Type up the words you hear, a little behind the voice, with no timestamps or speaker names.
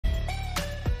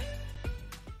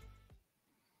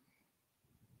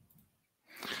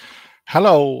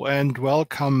Hello and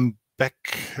welcome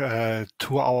back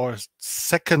to our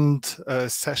second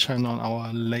session on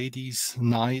our Ladies'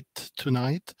 Night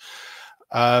tonight.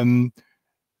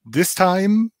 This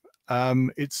time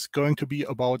it's going to be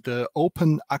about the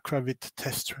Open AQAvit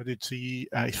Test Strategy.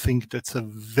 I think that's a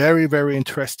very, very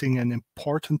interesting and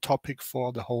important topic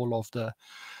for the whole of the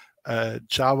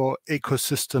Java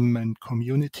ecosystem and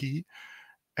community.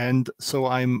 And so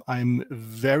I'm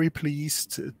very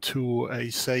pleased to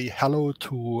say hello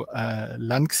to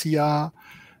Lanxia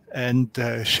and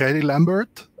Shelley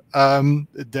Lambert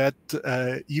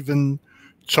that even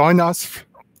join us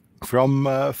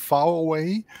from far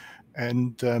away.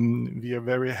 And we are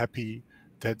very happy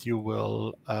that you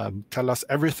will tell us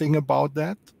everything about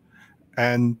that.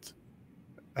 And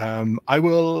I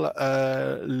will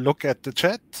look at the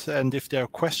chat, and if there are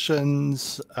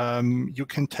questions, you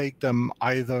can take them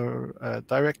either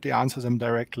directly, answer them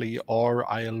directly,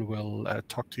 or I will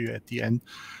talk to you at the end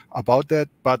about that.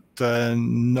 But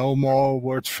no more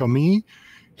words from me.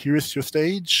 Here is your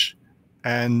stage,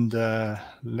 and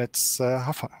let's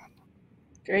have fun.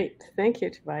 Great. Thank you,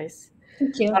 Tobias.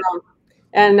 Thank you.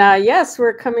 Yes,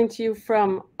 we're coming to you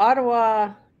from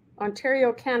Ottawa,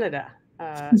 Ontario, Canada.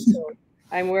 So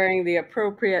I'm wearing the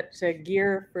appropriate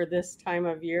gear for this time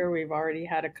of year. We've already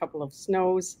had a couple of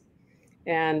snows,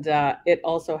 and it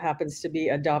also happens to be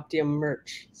Adoptium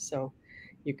merch. So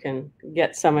you can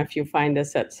get some if you find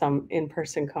us at some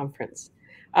in-person conference.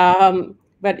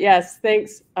 But yes,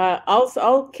 thanks.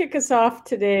 I'll kick us off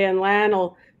today, and Lan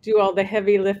will do all the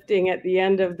heavy lifting at the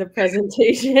end of the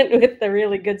presentation with the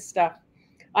really good stuff.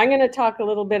 I'm going to talk a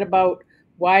little bit about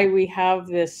why we have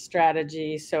this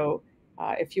strategy. So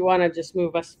if you want to just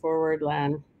move us forward,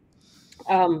 Lan.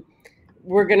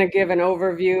 We're going to give an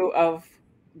overview of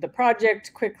the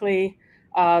project quickly,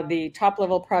 the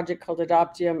top-level project called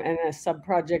Adoptium, and a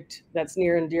sub-project that's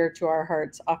near and dear to our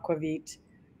hearts, AQAvit.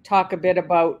 Talk a bit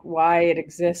about why it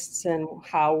exists and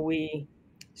how we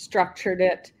structured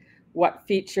it, what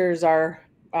features are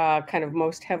kind of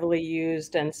most heavily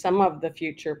used, and some of the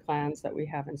future plans that we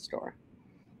have in store.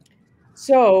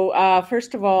 So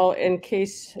first of all, in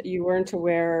case you weren't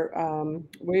aware,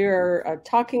 we are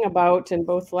talking about, and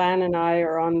both Lan and I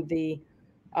are on the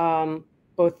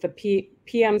both the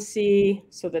PMC,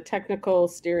 so the technical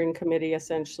steering committee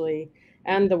essentially,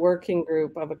 and the working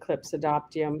group of Eclipse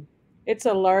Adoptium. It's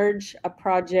a large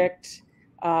project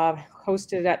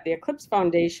hosted at the Eclipse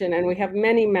Foundation, and we have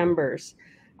many members.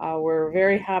 We're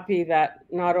very happy that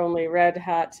not only Red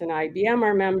Hat and IBM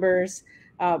are members,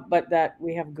 but that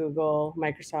we have Google,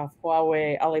 Microsoft,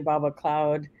 Huawei, Alibaba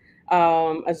Cloud,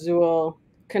 Azul,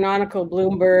 Canonical,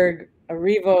 Bloomberg,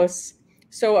 Arivos.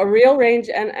 So a real range,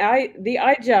 and the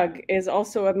iJug is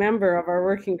also a member of our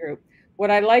working group.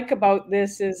 What I like about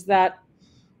this is that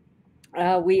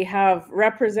we have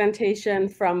representation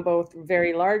from both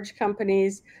very large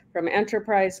companies, from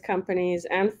enterprise companies,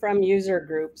 and from user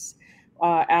groups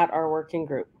at our working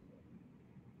group.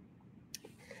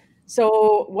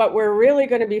 So what we're really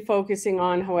going to be focusing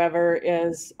on, however,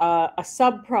 is a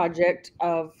sub-project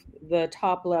of the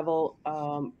top-level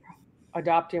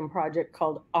Adoptium project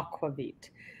called AQAvit.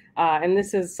 And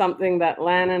this is something that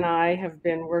Lan and I have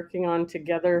been working on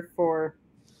together for,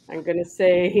 I'm going to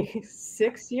say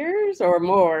 6 years or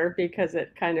more, because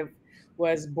it kind of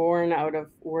was born out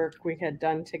of work we had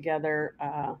done together,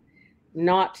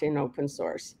 not in open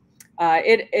source.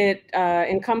 It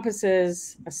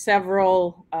encompasses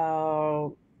several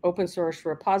open source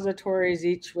repositories,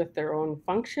 each with their own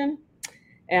function.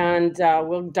 And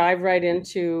we'll dive right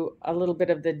into a little bit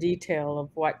of the detail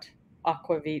of what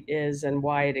AQAvit is and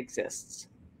why it exists.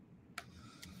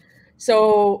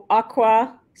 So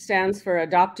AQA stands for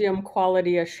Adoptium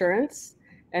Quality Assurance,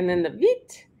 and then the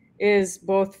VIT is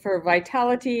both for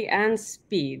vitality and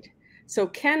speed. So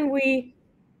can we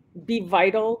be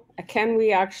vital? Can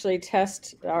we actually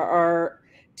test our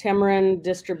Temurin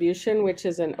distribution, which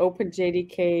is an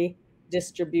OpenJDK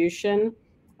distribution?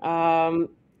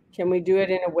 Can we do it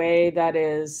in a way that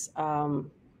is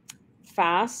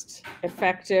fast,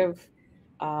 effective,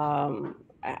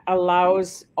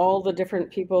 allows all the different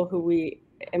people who we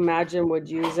imagine would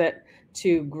use it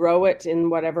to grow it in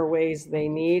whatever ways they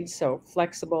need, so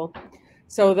flexible.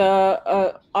 So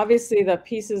obviously the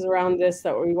pieces around this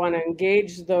that we want to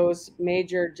engage those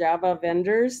major Java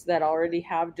vendors that already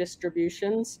have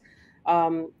distributions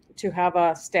to have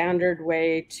a standard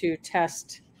way to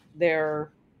test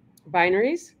their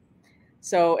binaries.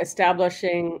 So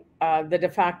establishing the de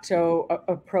facto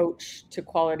approach to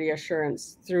quality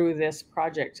assurance through this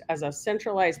project as a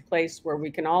centralized place where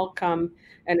we can all come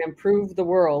and improve the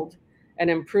world and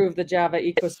improve the Java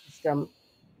ecosystem.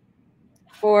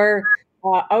 For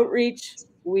outreach,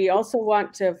 we also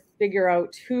want to figure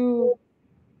out who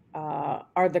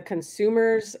are the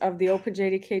consumers of the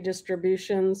OpenJDK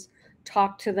distributions,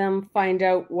 talk to them, find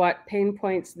out what pain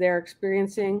points they're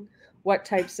experiencing, what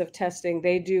types of testing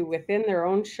they do within their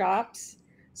own shops,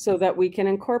 so that we can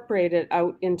incorporate it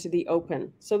out into the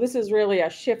open. So this is really a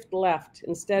shift left.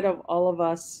 Instead of all of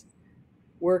us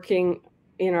working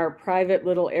in our private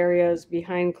little areas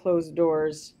behind closed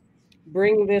doors,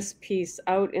 bring this piece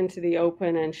out into the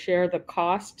open and share the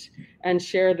cost and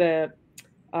share the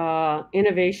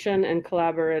innovation and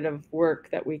collaborative work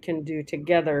that we can do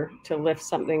together to lift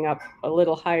something up a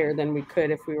little higher than we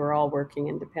could if we were all working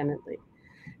independently.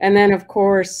 And then, of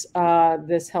course,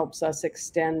 this helps us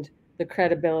extend the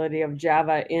credibility of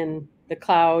Java in the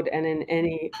cloud and in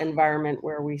any environment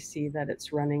where we see that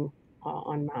it's running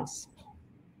en masse.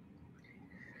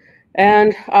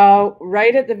 And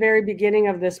right at the very beginning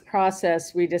of this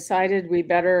process, we decided we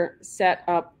better set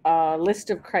up a list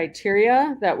of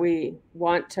criteria that we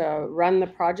want to run the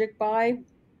project by.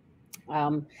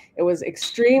 It was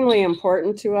extremely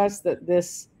important to us that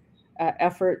this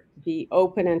effort be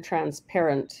open and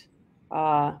transparent,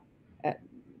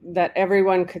 that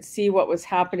everyone could see what was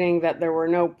happening, that there were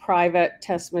no private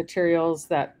test materials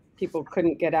that people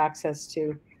couldn't get access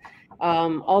to.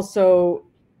 Also,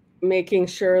 making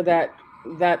sure that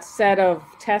that set of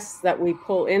tests that we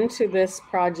pull into this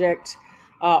project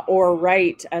or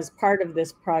write as part of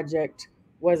this project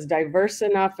was diverse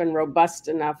enough and robust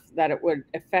enough that it would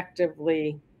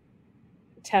effectively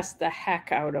test the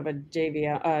heck out of a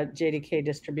JDK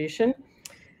distribution.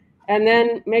 And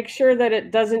then make sure that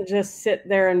it doesn't just sit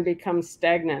there and become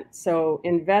stagnant. So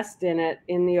invest in it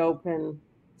in the open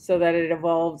so that it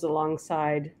evolves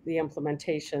alongside the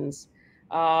implementations.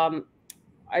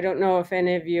 I don't know if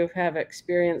any of you have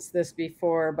experienced this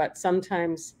before, but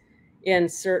sometimes in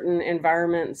certain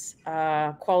environments,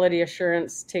 quality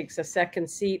assurance takes a second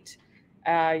seat.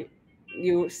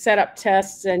 You set up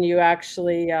tests and you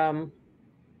actually,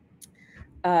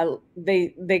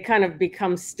 they kind of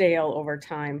become stale over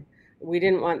time. We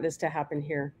didn't want this to happen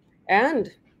here.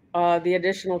 And the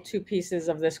additional two pieces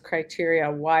of this criteria,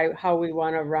 how we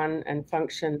want to run and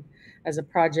function as a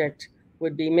project,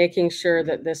 would be making sure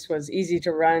that this was easy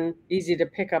to run, easy to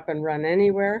pick up and run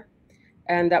anywhere,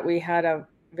 and that we had a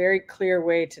very clear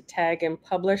way to tag and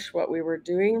publish what we were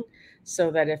doing, so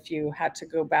that if you had to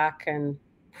go back and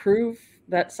prove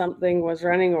that something was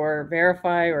running or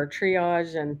verify or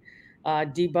triage and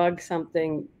debug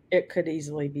something, it could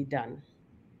easily be done.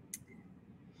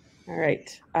 All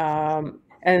right.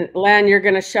 And Lan, you're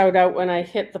going to shout out when I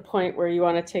hit the point where you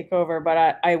want to take over,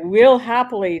 but I will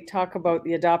happily talk about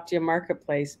the Adoptium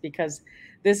Marketplace, because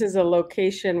this is a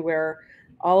location where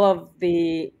all of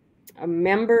the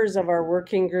members of our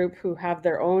working group who have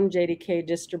their own JDK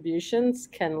distributions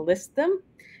can list them,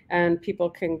 and people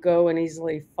can go and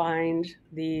easily find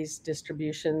these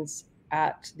distributions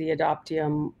at the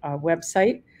Adoptium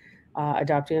website.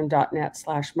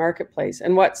 Adoptium.net/marketplace.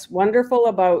 And what's wonderful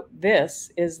about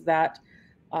this is that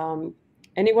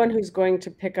anyone who's going to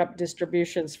pick up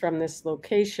distributions from this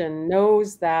location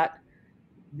knows that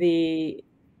the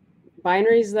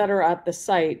binaries that are at the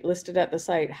site, listed at the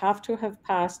site, have to have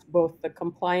passed both the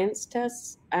compliance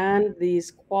tests and these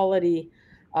quality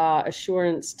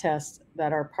assurance tests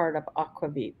that are part of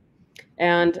AQAvit.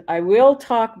 And I will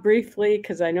talk briefly,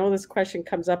 because I know this question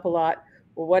comes up a lot.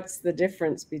 Well, what's the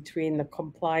difference between the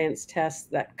compliance tests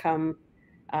that come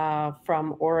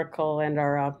from Oracle and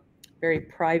are a very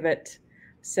private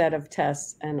set of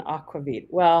tests and AQAvit?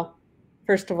 Well,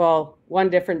 first of all, one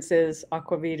difference is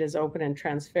AQAvit is open and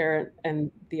transparent,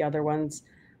 and the other ones,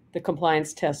 the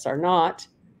compliance tests, are not.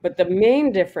 But the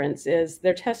main difference is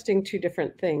they're testing two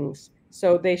different things.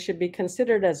 So they should be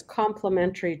considered as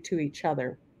complementary to each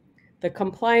other. The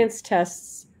compliance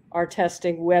tests are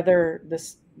testing whether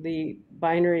the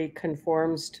binary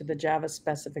conforms to the Java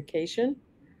specification.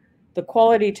 The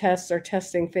quality tests are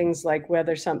testing things like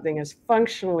whether something is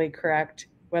functionally correct,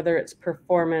 whether it's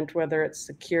performant, whether it's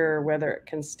secure, whether it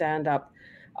can stand up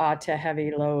to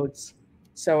heavy loads.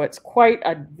 So it's quite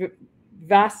a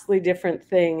vastly different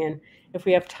thing. And if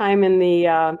we have time in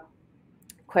the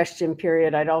question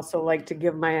period, I'd also like to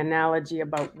give my analogy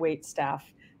about waitstaff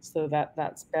so that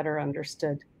that's better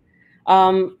understood.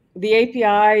 The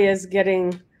API is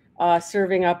getting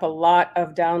serving up a lot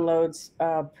of downloads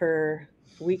per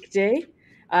weekday.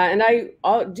 And I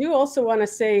do also want to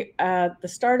say at the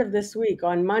start of this week,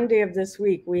 on Monday of this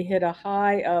week, we hit a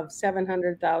high of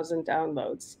 700,000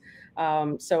 downloads.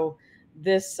 So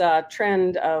this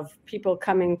trend of people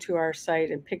coming to our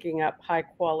site and picking up high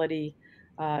quality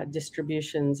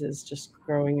distributions is just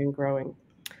growing and growing.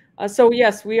 So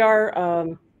yes, we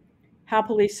are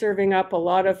happily serving up a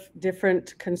lot of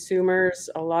different consumers,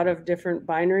 a lot of different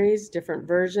binaries, different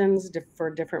versions for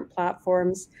different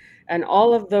platforms, and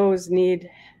all of those need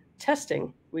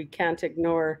testing. We can't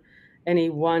ignore any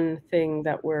one thing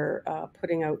that we're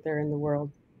putting out there in the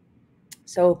world.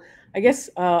 So I guess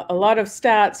a lot of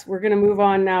stats. We're going to move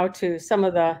on now to some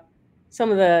of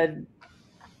the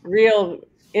real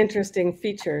interesting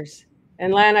features.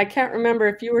 And Lan, I can't remember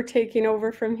if you were taking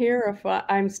over from here or if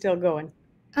I'm still going.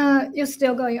 You're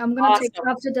still going. I'm going to take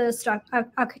after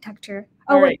the architecture.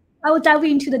 All right. I will dive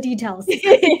into the details.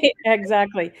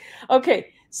 Exactly.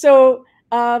 Okay. So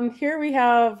here we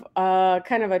have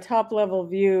kind of a top level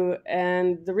view.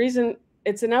 And the reason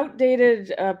it's an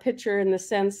outdated picture in the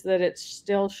sense that it's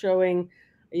still showing,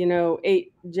 you know,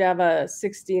 Java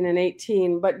 16 and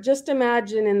 18. But just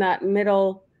imagine in that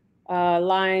middle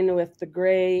line with the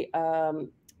gray,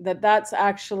 that's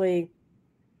actually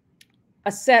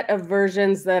a set of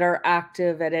versions that are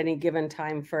active at any given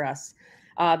time for us.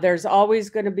 There's always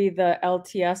going to be the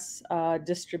LTS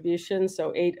distribution,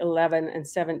 so 8, 11, and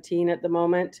 17 at the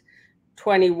moment.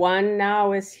 21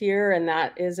 now is here, and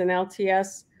that is an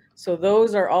LTS. So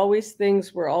those are always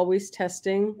things we're always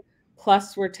testing.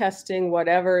 Plus, we're testing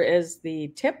whatever is the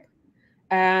tip.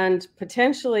 And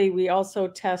potentially, we also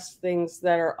test things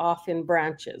that are off in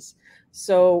branches.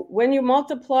 So when you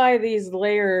multiply these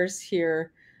layers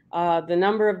here, the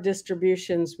number of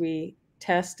distributions we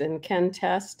test and can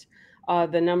test,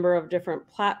 the number of different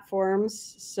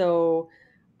platforms, so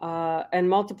and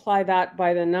multiply that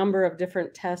by the number of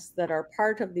different tests that are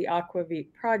part of the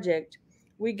AQAvit project,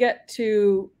 we get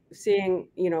to seeing,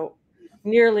 you know,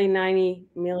 nearly 90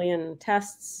 million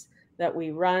tests that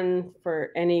we run for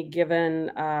any given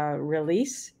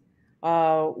release,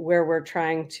 where we're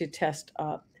trying to test,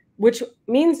 which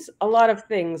means a lot of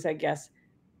things, I guess.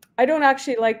 I don't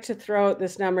actually like to throw out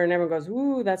this number and everyone goes,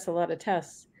 ooh, that's a lot of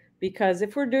tests. Because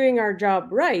if we're doing our job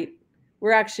right,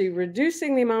 we're actually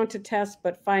reducing the amount of tests,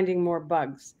 but finding more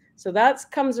bugs. So that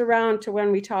comes around to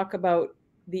when we talk about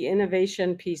the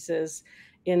innovation pieces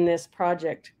in this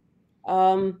project.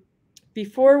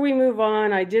 Before we move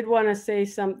on, I did want to say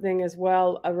something as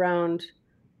well around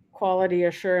quality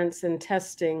assurance and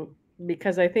testing,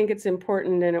 because I think it's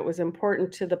important, and it was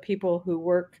important to the people who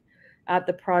work at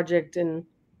the project and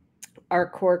our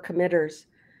core committers.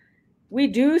 We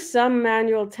do some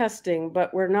manual testing,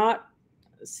 but we're not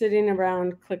sitting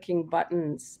around clicking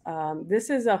buttons. This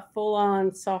is a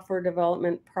full-on software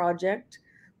development project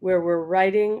where we're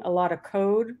writing a lot of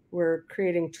code, we're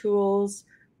creating tools,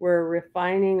 we're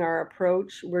refining our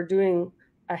approach, we're doing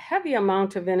a heavy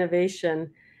amount of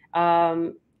innovation.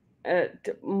 I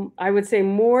would say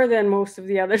more than most of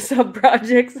the other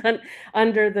sub-projects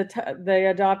under the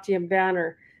Adoptium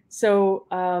banner. So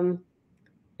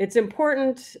it's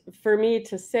important for me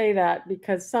to say that,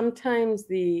 because sometimes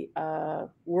the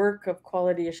work of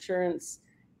quality assurance,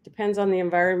 depends on the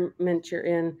environment you're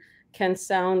in, can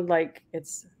sound like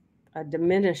it's a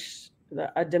diminished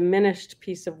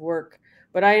piece of work.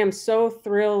 But I am so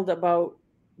thrilled about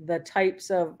the types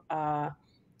of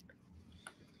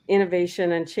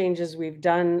innovation and changes we've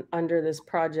done under this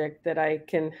project that I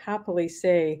can happily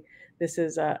say this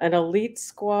is an elite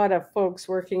squad of folks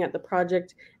working at the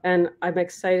project, and I'm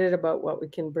excited about what we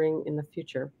can bring in the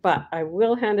future. But I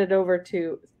will hand it over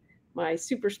to my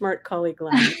super smart colleague,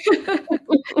 Lan.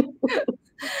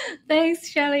 Thanks,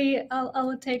 Shelley. I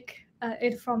will take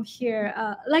it from here.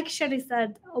 Like Shelley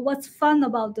said, what's fun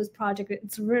about this project,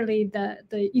 it's really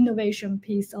the innovation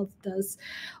piece of this.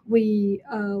 We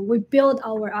build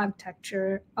our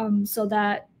architecture so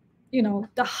that, you know,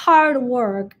 the hard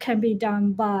work can be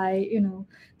done by, you know,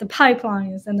 the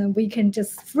pipelines, and then we can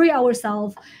just free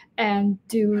ourselves and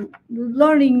do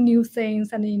learning new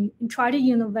things, and then try to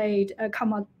innovate,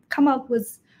 come up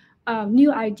with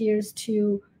new ideas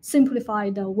to simplify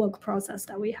the work process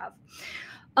that we have.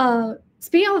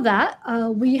 Speaking of that,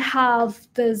 we have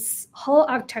this whole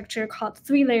architecture called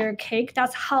 3-layer cake.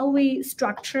 That's how we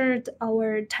structured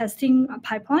our testing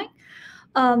pipeline.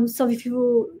 So if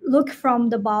you look from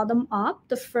the bottom up,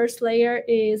 the first layer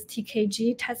is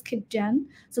TKG, Test Kit Gen.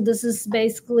 So this is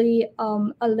basically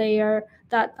a layer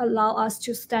that allows us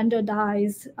to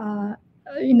standardize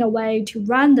in a way to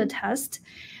run the test.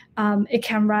 It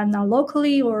can run now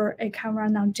locally, or it can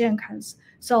run on Jenkins.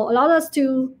 So allow us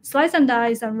to slice and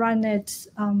dice and run it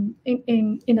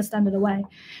in a standard way.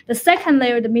 The second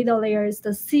layer, the middle layer, is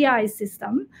the CI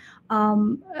system.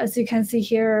 As you can see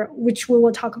here, which we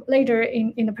will talk later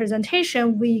in the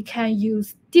presentation, we can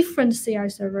use different CI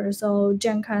servers, so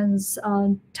Jenkins,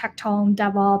 Tecton,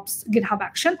 DevOps, GitHub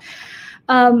Action.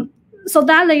 So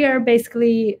that layer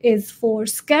basically is for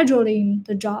scheduling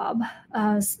the job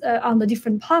on the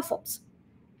different platforms.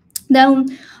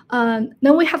 Then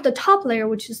we have the top layer,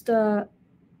 which is the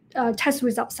test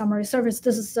result summary service.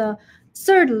 This is the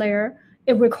third layer.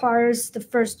 It requires the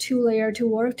first two layers to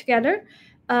work together.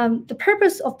 The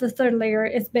purpose of the third layer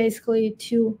is basically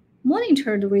to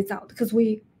monitor the result, because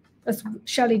we, as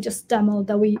Shelley just demoed,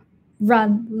 that we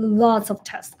run lots of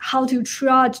tests. How to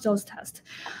triage those tests,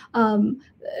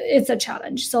 it's a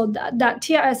challenge. So that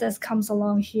TRSS comes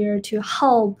along here to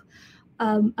help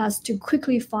us to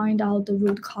quickly find out the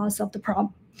root cause of the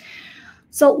problem.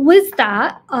 So with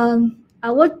that, I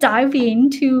will dive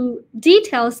into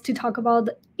details to talk about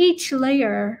each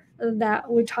layer that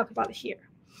we talk about here.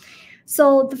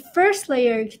 So the first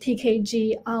layer,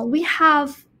 TKG, we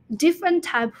have different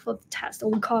types of tests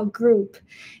we call group.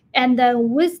 And then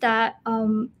with that,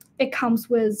 it comes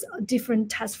with a different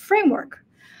test framework.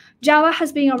 Java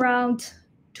has been around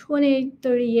 20,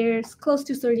 30 years, close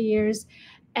to 30 years.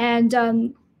 And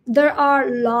there are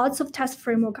lots of test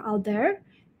framework out there.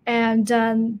 And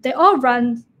they all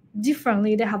run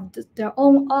differently. They have their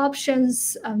own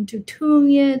options to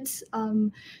tune it.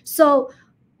 So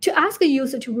to ask a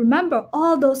user to remember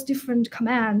all those different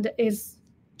commands is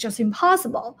just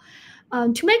impossible.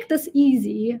 To make this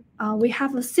easy, we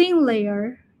have a thin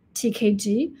layer,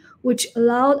 TKG, which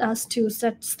allowed us to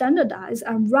standardize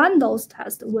and run those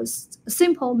tests with a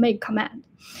simple make command.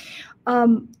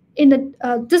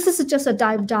 This is just a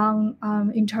dive down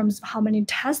in terms of how many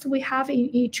tests we have in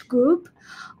each group.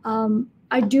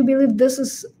 I do believe this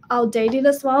is outdated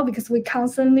as well, because we're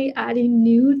constantly adding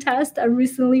new tests. And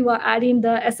recently we're adding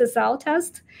the SSL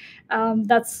test.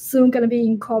 That's soon going to be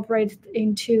incorporated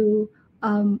into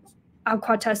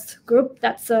Aqua test group.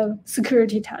 That's a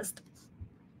security test.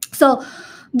 So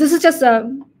this is just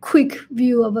a quick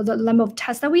view of the number of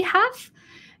tests that we have.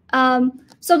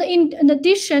 So in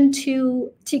addition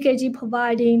to TKG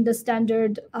providing the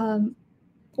standard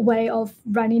way of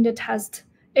running the test,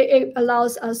 it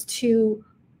allows us to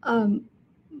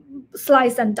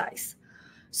slice and dice.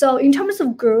 So in terms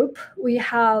of group, we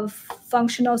have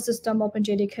functional system,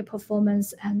 OpenJDK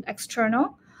performance, and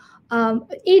external.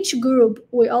 Each group,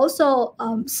 we also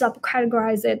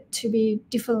subcategorize it to be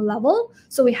different level.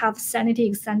 So we have sanity,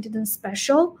 extended, and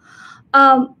special.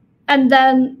 And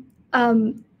then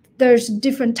there's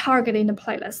different target in the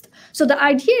playlist. So the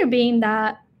idea being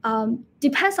that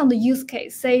depends on the use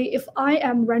case. Say if I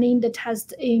am running the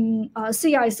test in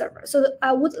CI server, so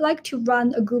I would like to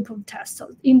run a group of tests.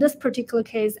 So in this particular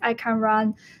case, I can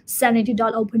run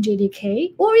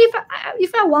sanity.openjdk, or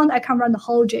if I want, I can run the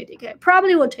whole JDK.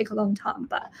 Probably will take a long time,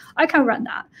 but I can run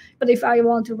that. But if I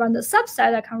want to run the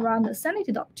subset, I can run the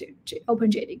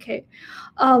sanity.openjdk.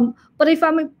 But if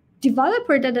I'm a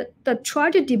developer that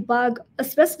try to debug a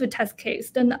specific test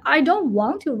case, then I don't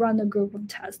want to run a group of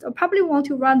tests. I probably want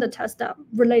to run the tests that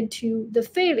relate to the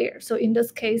failure. So in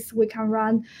this case, we can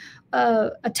run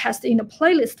a test in a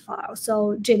playlist file.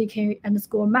 So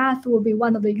JDK_math will be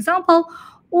one of the example,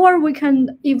 or we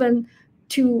can even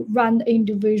to run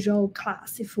individual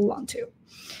class if we want to.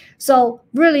 So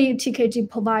really, TKG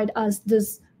provide us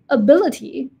this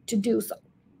ability to do so.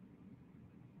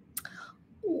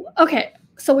 Okay.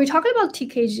 So we talked about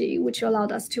TKG, which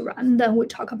allowed us to run. Then we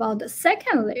talk about the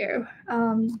second layer,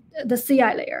 the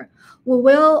CI layer. We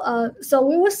will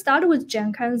start with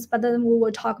Jenkins, but then we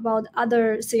will talk about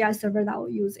other CI server that we're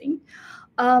using.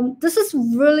 This is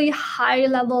really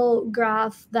high-level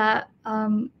graph that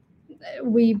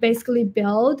we basically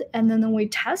build, and then we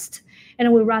test,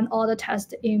 and we run all the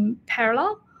tests in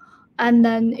parallel. And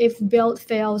then if build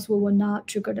fails, we will not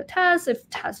trigger the test. If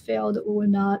test failed, we will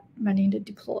not running the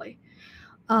deploy.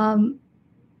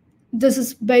 This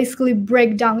is basically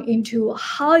breakdown into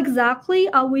how exactly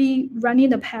are we running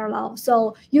the parallel.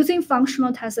 So using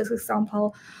functional tests as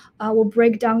example, we'll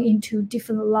break down into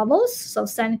different levels. So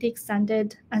sanity,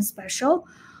 extended, and special.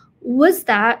 With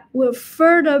that, we'll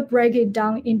further break it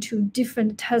down into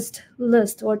different test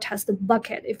list or test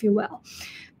bucket, if you will.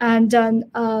 And then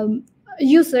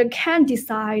user can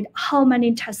decide how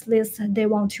many test lists they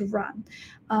want to run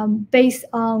based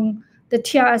on the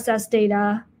TRSS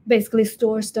data. Basically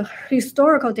stores the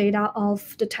historical data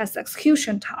of the test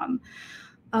execution time.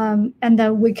 And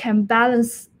then we can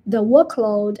balance the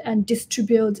workload and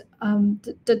distribute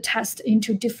the test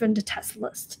into different test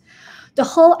lists. The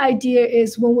whole idea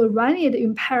is when we run it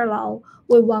in parallel,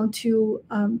 we want to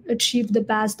achieve the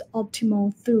best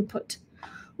optimal throughput.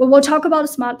 We will talk about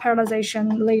smart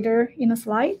parallelization later in a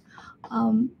slide.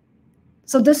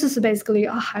 So this is basically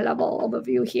a high-level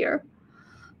overview here.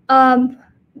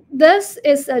 This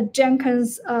is a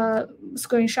Jenkins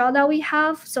screenshot that we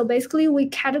have. So basically, we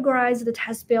categorize the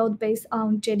test build based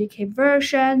on JDK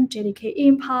version, JDK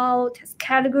import, test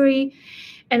category,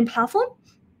 and platform.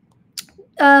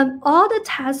 All the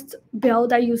test build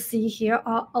that you see here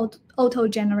are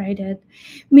auto-generated,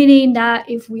 meaning that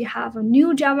if we have a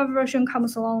new Java version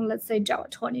comes along, let's say Java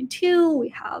 22, we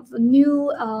have a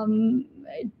new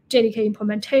JDK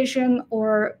implementation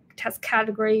or test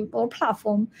category or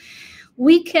platform,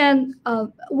 we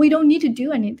don't need to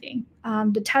do anything.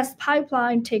 The test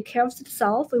pipeline take care of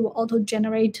itself. It will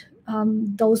auto-generate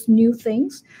those new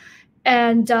things.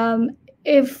 And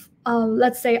if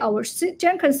let's say our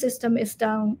Jenkins system is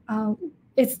done,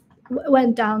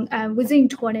 went down, and within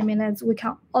 20 minutes, we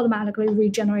can automatically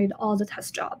regenerate all the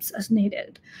test jobs as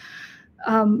needed.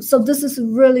 So this is a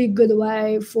really good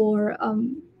way for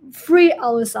free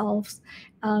ourselves.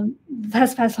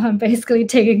 Test pipeline basically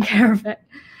taking care of it.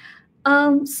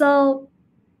 So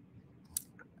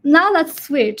now let's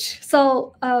switch.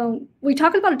 So we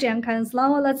talked about Jenkins.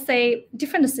 Now let's say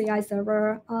different CI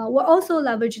server. We'll also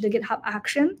leverage the GitHub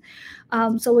Action.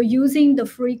 So we're using the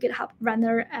free GitHub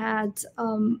runner at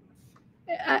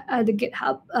the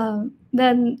GitHub.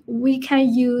 Then we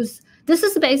can use, this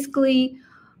is basically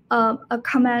a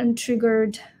command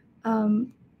triggered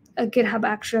a GitHub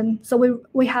action. So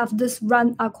we have this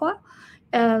run Aqua.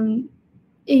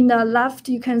 In the left,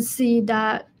 you can see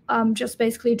that I'm just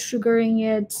basically triggering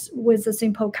it with a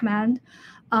simple command.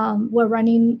 We're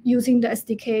running using the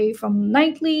SDK from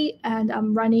Nightly, and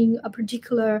I'm running a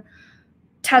particular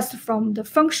test from the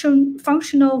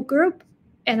functional group,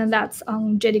 and then that's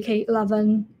on JDK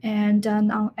 11 and then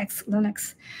on X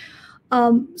Linux.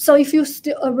 So if you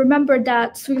still remember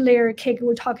that 3-layer cake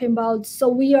we're talking about, so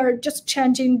we are just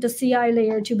changing the CI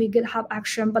layer to be GitHub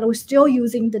Action, but we're still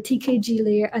using the TKG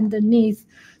layer underneath.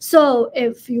 So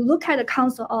if you look at the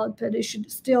console output, it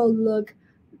should still look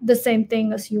the same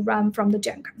thing as you run from the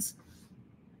Jenkins.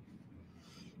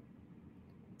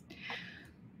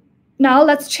 Now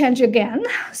let's change again.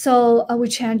 So we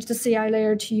changed the CI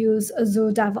layer to use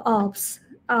Azure DevOps.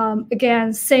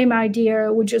 Again, same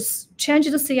idea. We just change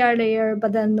the CI layer,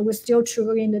 but then we're still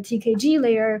triggering the TKG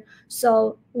layer.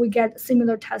 So we get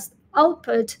similar test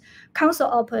output,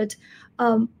 console output.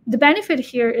 The benefit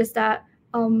here is that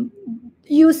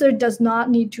user does not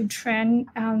need to train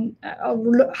and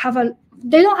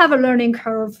they don't have a learning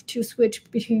curve to switch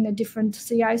between a different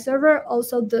CI server.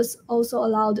 Also, this also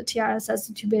allowed the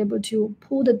TRSS to be able to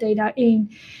pull the data in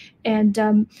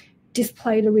and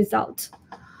display the result.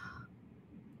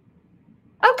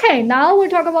 Okay, now we'll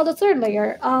talk about the third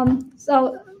layer.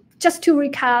 So just to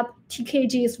recap,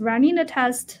 TKG is running the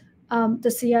test.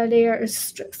 The CI layer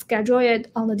is scheduled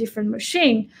on a different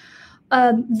machine.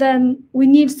 Then we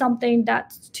need something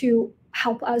that to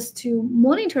help us to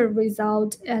monitor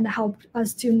result and help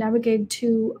us to navigate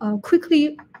to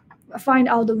quickly find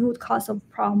out the root cause of the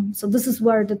problem. So this is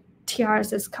where the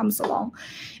TRSS comes along.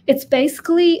 It's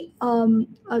basically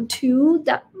a tool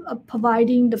that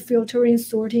providing the filtering,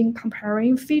 sorting,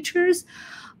 comparing features,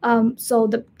 so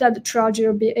that the triage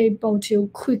will be able to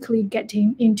quickly get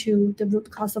into the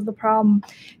root cause of the problem.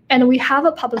 And we have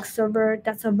a public server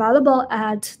that's available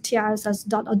at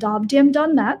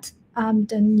trss.adoptium.net.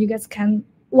 Then you guys can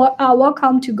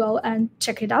welcome to go and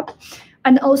check it out.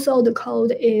 And also the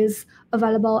code is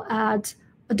available at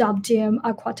Adoptium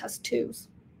AQAvit Tools.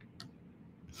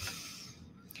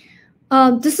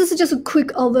 This is just a quick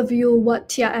overview of what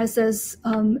TRSS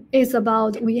is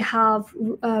about. We have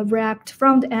React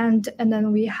front end, and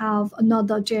then we have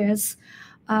Node.js,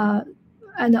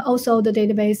 and also the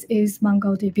database is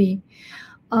MongoDB.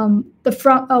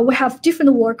 We have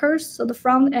different workers. So the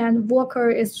front end worker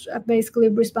is basically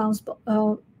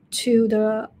responsible to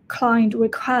the client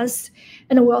request,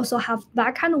 and we also have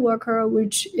backend worker,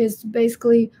 which is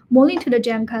basically monitoring to the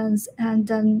Jenkins and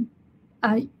then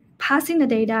passing the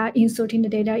data, inserting the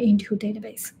data into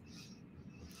database.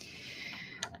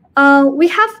 We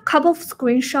have a couple of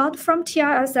screenshots from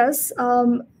TRSS.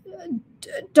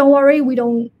 Don't worry, we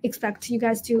don't expect you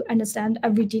guys to understand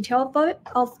every detail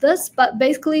of this, but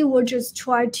basically we'll just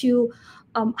try to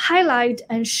highlight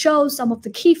and show some of the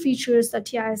key features that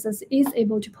TRSS is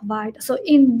able to provide. So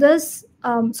in this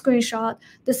screenshot,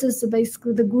 this is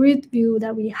basically the grid view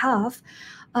that we have.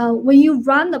 When you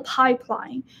run the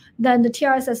pipeline, then the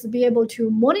TRSS will be able to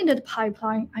monitor the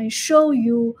pipeline and show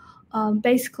you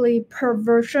basically per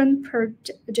version, per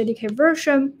JDK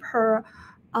version, per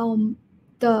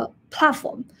the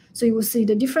platform. So you will see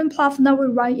the different platform that we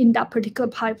run in that particular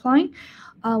pipeline.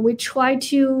 We try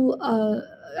to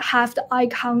have the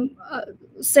icon,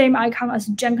 same icon as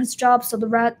Jenkins job. So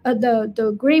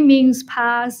the green means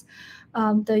pass,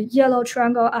 the yellow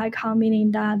triangle icon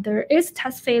meaning that there is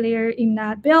test failure in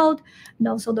that build, and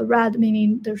also the red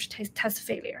meaning there's test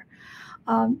failure.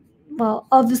 Well,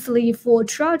 obviously for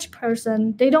triage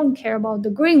person, they don't care about the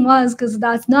green ones because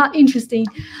that's not interesting.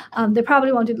 They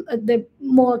probably they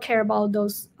more care about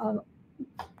those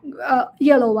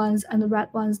yellow ones and the red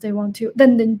ones. They want to,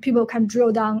 then people can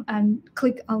drill down and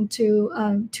click onto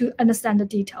to understand the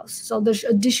details. So there's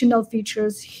additional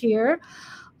features here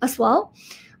as well.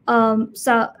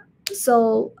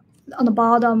 So on the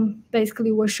bottom,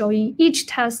 basically we're showing each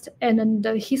test and then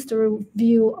the history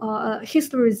view,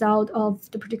 history result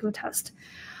of the particular test,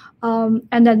 and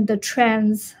then the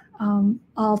trends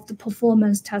of the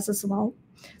performance test as well.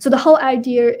 So the whole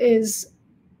idea is,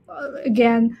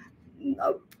 again,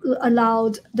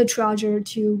 allowed the triager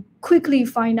to quickly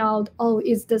find out, oh,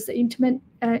 is this the intimate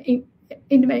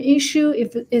issue?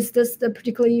 Is this the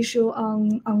particular issue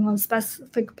on a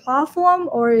specific platform,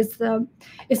 or is the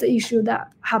issue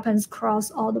that happens across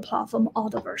all the platform, all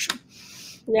the version?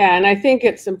 Yeah, and I think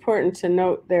it's important to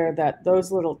note there that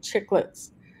those little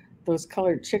chiclets, those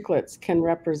colored chiclets, can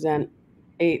represent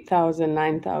 8,000,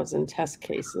 9,000 test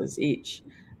cases each.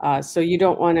 So you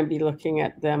don't want to be looking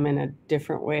at them in a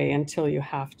different way until you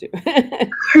have to.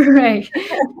 Right.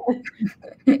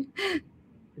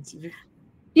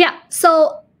 Yeah.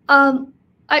 So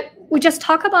we just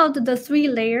talked about the 3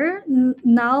 layer.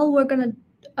 Now we're gonna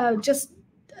just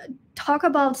talk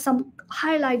about some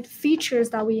highlight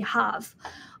features that we have.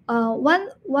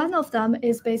 One of them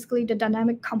is basically the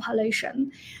dynamic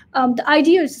compilation. The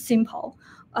idea is simple.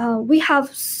 We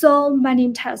have so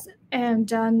many tests, and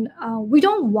then we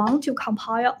don't want to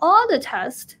compile all the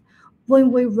tests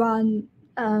when we run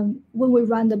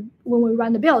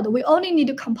the build. We only need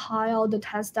to compile the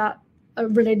tests that are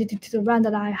related to the run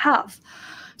that I have.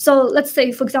 So let's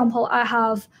say, for example, I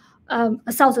have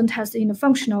 1,000 tests in the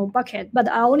functional bucket, but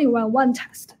I only run 1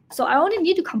 test. So I only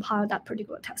need to compile that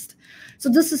particular test. So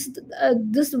this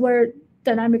is where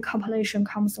dynamic compilation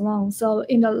comes along. So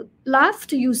in the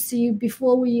left, you see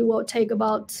before we will take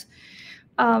about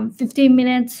 15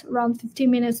 minutes, around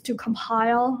 15 minutes to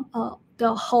compile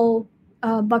the whole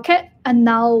bucket, and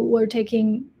now we're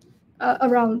taking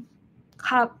around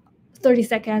 30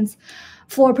 seconds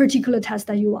for a particular test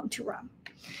that you want to run.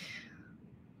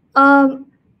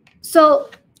 So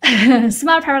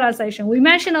smart parallelization, we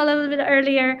mentioned a little bit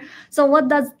earlier. So what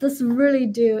does this really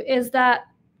do is that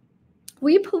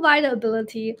we provide the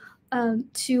ability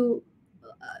to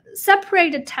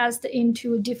separate the test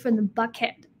into different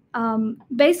buckets.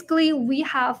 Basically,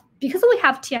 because we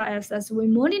have TRSS, we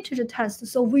monitor the test,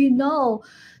 so we know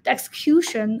the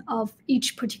execution of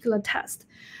each particular test.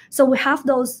 So we have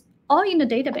those all in the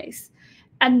database.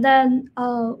 And then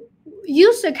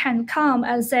user can come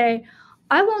and say,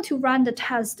 I want to run the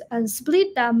test and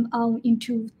split them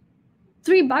into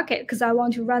 3 buckets because I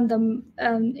want to run them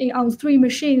on 3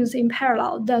 machines in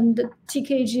parallel. Then the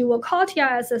TKG will call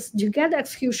TRSS to get the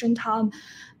execution time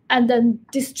and then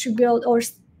distribute or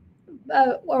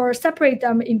separate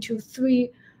them into 3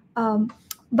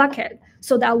 buckets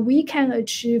so that we can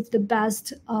achieve the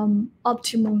best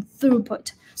optimum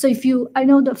throughput. So I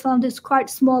know the font is quite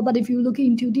small, but if you look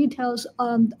into details,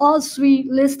 all 3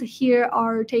 lists here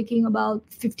are taking about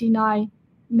 59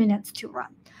 minutes to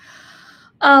run.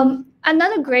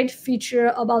 Another great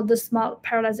feature about the smart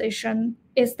parallelization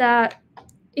is that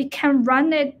it can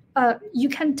run it, you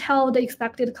can tell the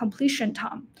expected completion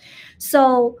time.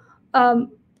 So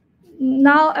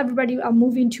now everybody are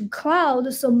moving to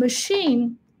cloud, so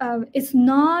machine is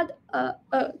not a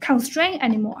constraint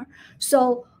anymore.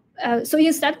 So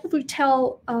instead of we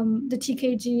tell the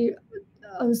TKG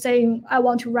saying I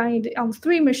want to run it on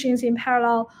 3 machines in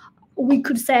parallel, we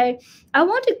could say, I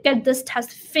want to get this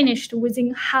test finished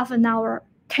within half an hour.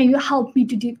 Can you help me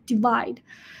to divide?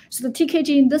 So the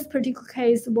TKG in this particular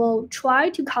case will try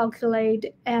to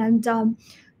calculate and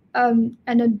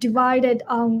divide it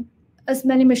on as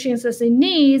many machines as it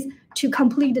needs to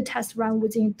complete the test run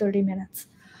within 30 minutes.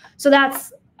 So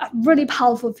that's a really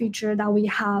powerful feature that we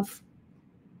have.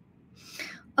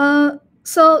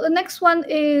 So the next one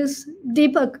is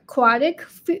Deep Aquatic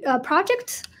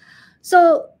project.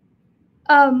 So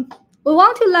we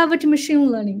want to leverage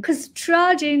machine learning because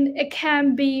triaging, it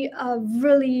can be a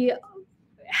really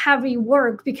heavy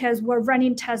work because we're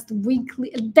running tests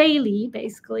daily,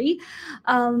 basically.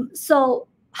 So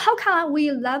how can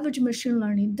we leverage machine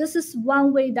learning? This is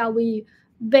one way that we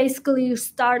basically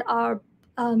start our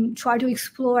try to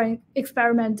explore and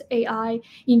experiment AI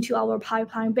into our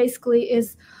pipeline basically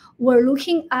is we're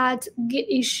looking at Git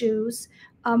issues,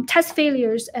 test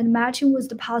failures, and matching with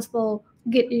the possible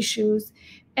Git issues,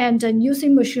 and then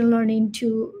using machine learning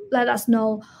to let us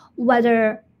know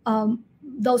whether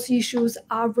those issues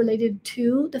are related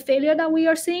to the failure that we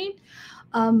are seeing.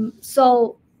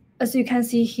 So as you can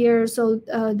see here, so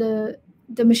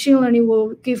the machine learning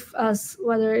will give us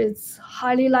whether it's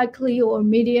highly likely or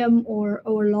medium or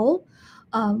low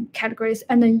categories,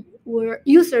 and then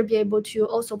user be able to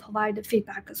also provide the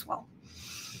feedback as well.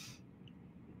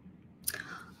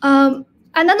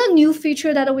 Another new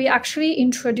feature that we actually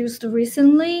introduced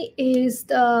recently is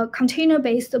the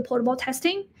container-based portable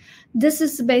testing. This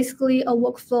is basically a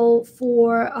workflow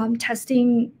for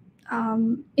testing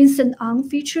instant-on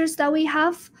features that we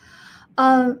have.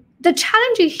 The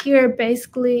challenge here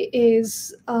basically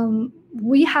is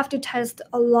we have to test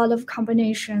a lot of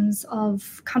combinations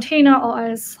of container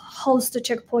OS, host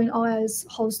checkpoint OS,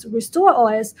 host restore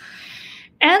OS,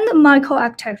 and the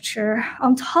microarchitecture.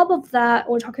 On top of that,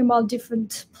 we're talking about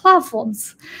different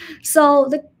platforms. So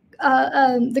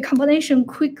the combination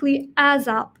quickly adds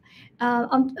up.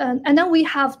 And then we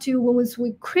have to, once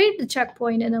we create the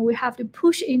checkpoint, and then we have to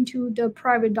push into the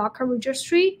private Docker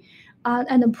registry,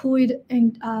 and then pull it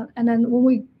in. And then when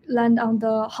we land on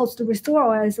the host restore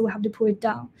OS, we have to pull it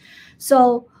down.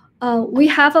 So we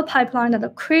have a pipeline that are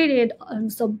created,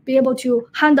 so be able to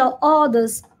handle all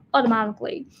this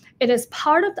automatically. It is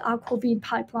part of the AQAvit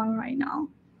pipeline right now.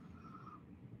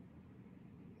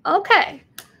 Okay,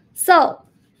 so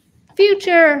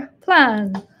future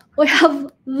plan. We have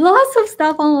lots of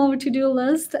stuff on our to-do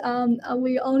list.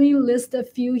 We only list a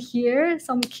few here,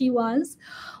 some key ones.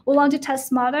 We want to test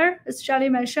smarter. As Shelley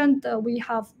mentioned, we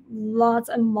have lots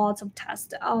and lots of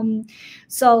tests.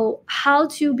 So how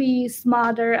to be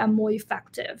smarter and more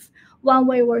effective. One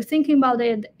way we're thinking about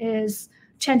it is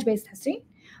change-based testing.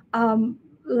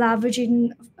 Leveraging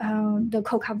the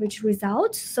code coverage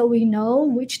results, so we know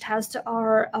which tests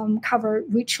are covered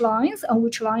which lines and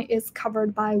which line is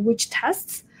covered by which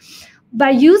tests.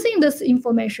 By using this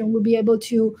information, we'll be able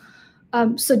to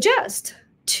suggest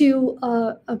to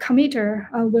a committer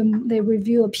when they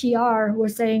review a PR, we're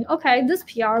saying, okay, this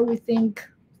PR we think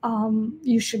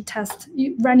you should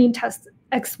running test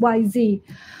XYZ.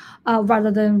 Rather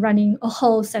than running a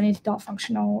whole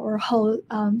sanity.functional or a whole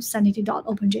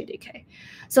sanity.OpenJDK.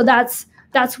 So that's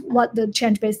what the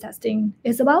change-based testing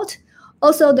is about.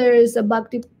 Also, there is a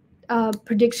bug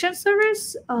prediction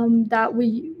service that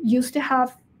we used to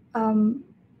have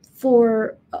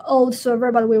for old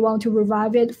server, but we want to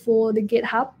revive it for the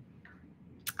GitHub.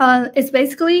 It's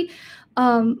basically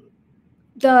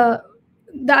the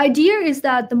idea is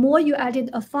that the more you edit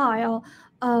a file,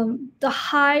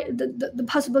 the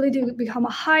possibility to become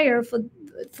higher for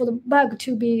the bug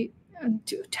to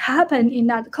happen in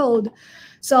that code.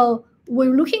 So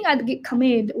we're looking at Git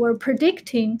commit. We're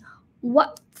predicting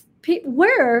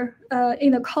where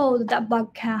in the code that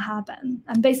bug can happen,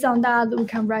 and based on that, we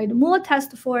can write more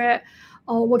tests for it,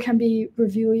 or we can be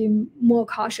reviewing more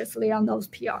cautiously on those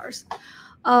PRs.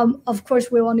 Of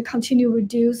course, we want to continue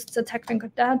reduce the technical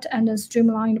debt and then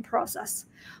streamline the process.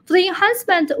 For the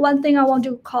enhancement, one thing I want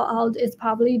to call out is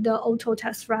probably the auto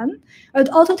test rerun.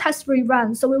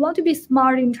 So we want to be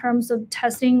smart in terms of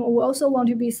testing. We also want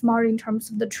to be smart in terms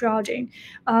of the triaging.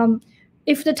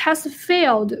 If the test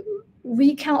failed,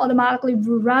 we can automatically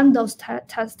rerun those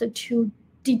tests to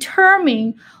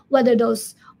determine whether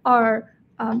those are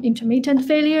intermittent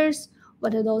failures,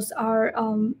 whether those are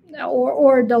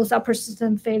or those are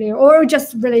persistent failure, or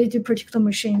just related to particular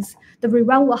machines. The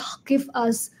rerun will give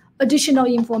us additional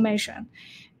information,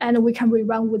 and we can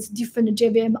rerun with different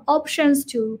JVM options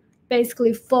to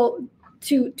basically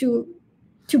to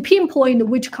pinpoint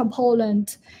which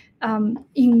component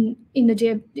in the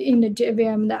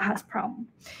JVM that has problem.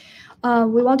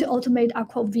 We want to automate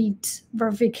AQAvit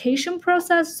verification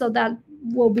process so that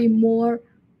will be more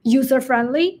user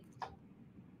friendly.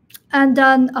 And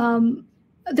then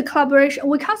the collaboration,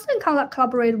 we constantly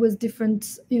collaborate with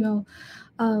different,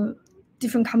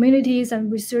 different communities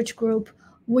and research group.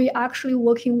 We actually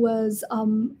working with,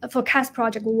 for CAS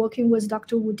project, we're working with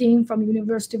Dr. Woodin from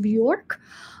University of York.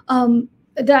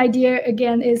 The idea,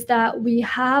 again, is that we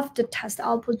have the test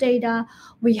output data,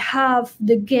 we have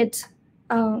the Git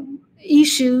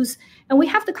issues, and we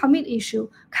have the commit issue.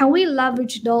 Can we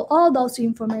leverage all those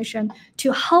information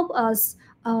to help us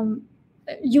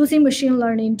using machine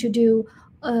learning to do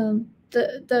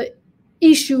the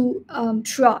issue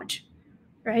triage,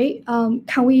 right?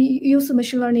 Can we use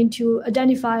machine learning to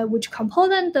identify which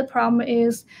component the problem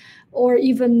is, or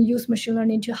even use machine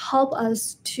learning to help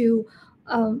us to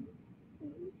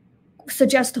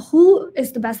suggest who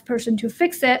is the best person to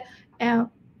fix it, and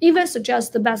even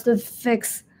suggest the best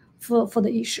fix for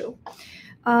the issue.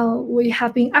 We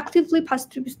have been actively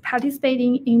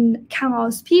participating in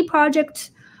CanOSP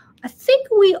project. I think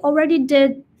we already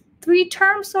did 3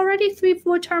 terms already,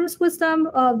 4 terms with them.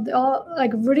 They're all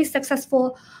like really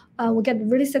successful. We get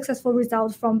really successful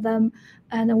results from them.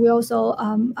 And then we also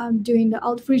doing the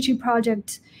outreach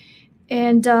project.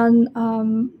 And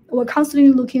we're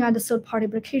constantly looking at the third-party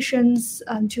applications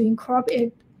to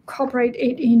incorporate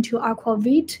it into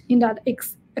AQAvit in that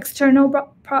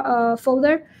external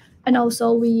folder. And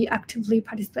also we actively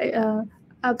participate,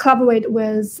 collaborate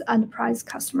with enterprise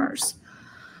customers.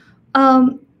 I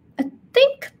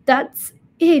think that's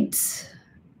it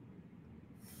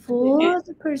for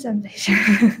the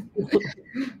presentation.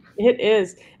 It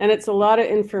is, and it's a lot of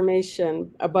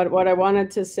information. But what I wanted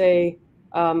to say,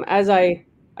 as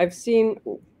I've seen,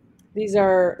 these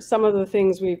are some of the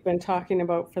things we've been talking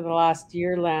about for the last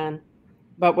year, Lan.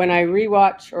 But when I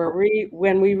rewatch or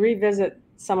when we revisit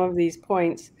some of these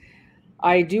points,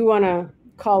 I do want to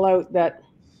call out that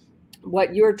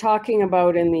what you're talking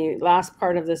about in the last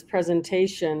part of this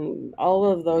presentation, all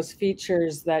of those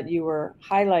features that you were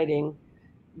highlighting,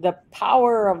 the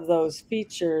power of those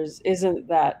features isn't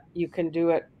that you can do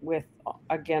it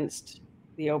against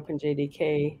the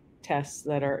OpenJDK tests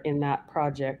that are in that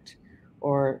project,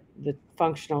 or the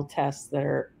functional tests that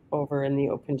are over in the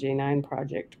OpenJ9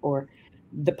 project. Or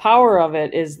the power of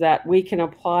it is that we can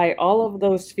apply all of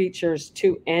those features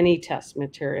to any test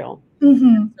material.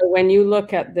 Mm-hmm. So when you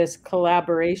look at this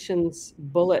collaborations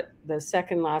bullet, the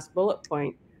second last bullet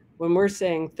point, when we're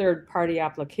saying third-party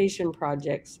application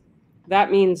projects, that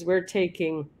means we're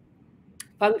taking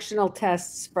functional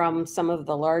tests from some of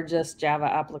the largest Java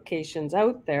applications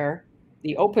out there,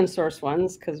 the open source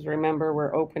ones, because remember,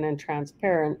 we're open and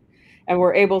transparent, and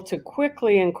we're able to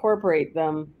quickly incorporate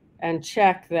them and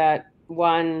check that,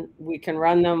 one, we can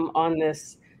run them on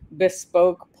this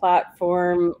bespoke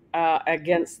platform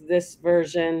against this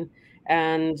version,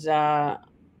 and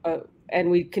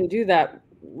we can do that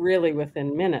really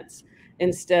within minutes,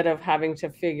 instead of having to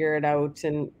figure it out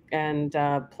and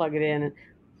plug it in.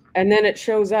 And then it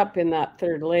shows up in that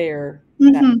third layer,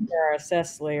 that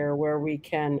RSS layer, where we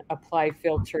can apply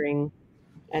filtering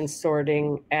and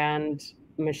sorting and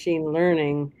machine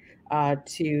learning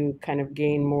to kind of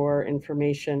gain more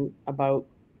information about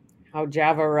how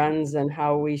Java runs and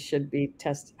how we should be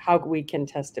how we can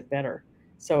test it better.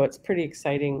 So it's pretty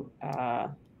exciting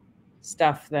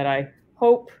stuff that I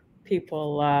hope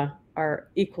people are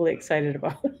equally excited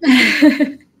about.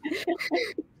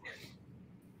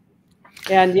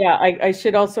 And yeah, I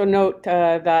should also note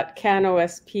that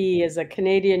CanOSP is a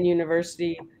Canadian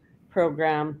university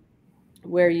program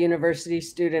where university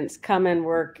students come and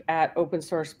work at open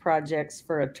source projects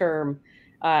for a term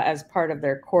as part of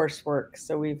their coursework.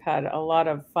 So we've had a lot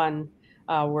of fun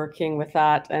working with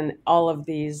that and all of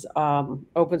these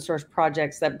open source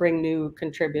projects that bring new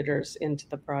contributors into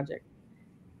the project.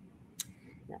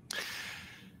 Yeah.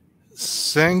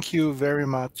 Thank you very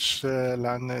much,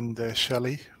 Lan and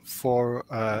Shelley, for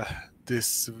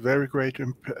this very great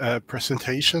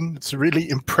presentation. It's really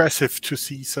impressive to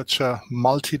see such a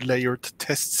multi-layered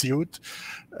test suite.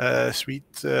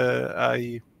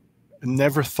 I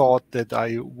never thought that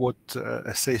I would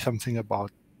say something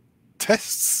about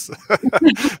tests,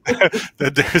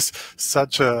 that there's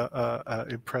such a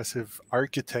impressive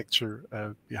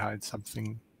architecture behind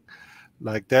something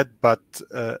like that. But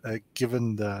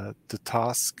given the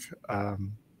task,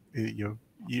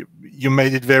 you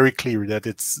made it very clear that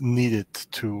it's needed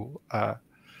to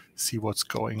see what's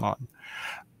going on.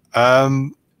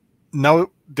 Now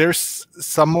there's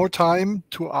some more time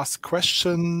to ask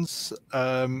questions.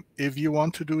 If you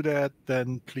want to do that,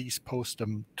 then please post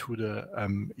them to the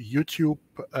YouTube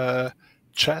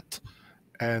chat,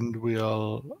 and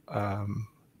we'll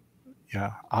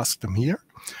ask them here.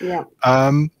 Yeah.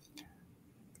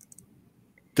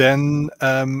 Then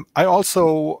I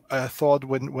also thought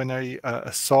when I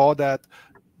saw that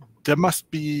there must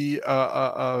be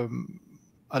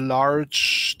a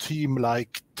large team,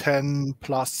 like 10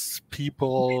 plus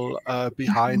people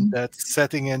behind that,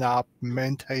 setting it up,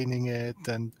 maintaining it,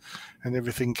 and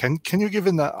everything. Can you give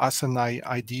us an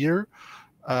idea?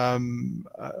 Okay.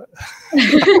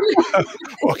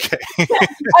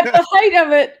 At the height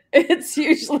of it, it's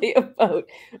usually about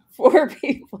 4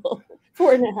 people,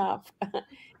 4.5.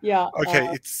 Yeah.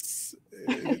 Okay,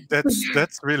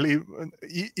 that's really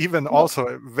even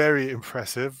also very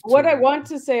impressive. What I want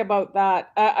to say about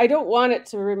that, I don't want it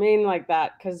to remain like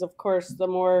that, because of course the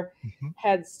more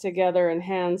heads together and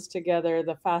hands together,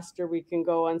 the faster we can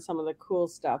go on some of the cool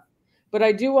stuff. But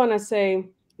I do want to say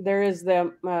there is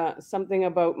something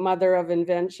about mother of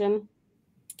invention.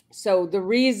 So the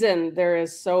reason there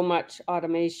is so much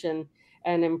automation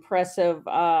and impressive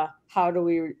how do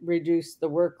we reduce the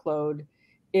workload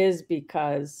is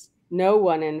because no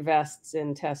one invests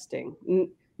in testing.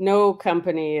 No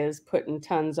company is putting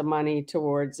tons of money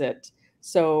towards it.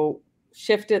 So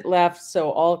shift it left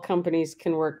so all companies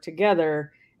can work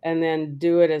together and then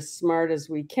do it as smart as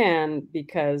we can,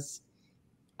 because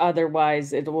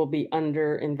otherwise it will be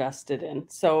under invested in.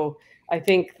 So I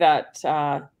think that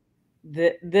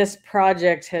this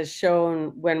project has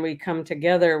shown when we come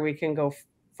together, we can go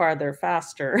farther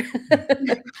faster.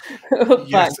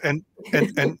 Yes, and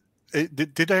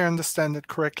did I understand it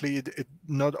correctly? It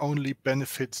not only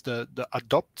benefits the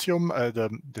Adoptium,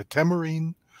 the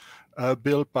Tamarine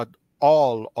build, but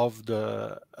all of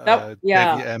the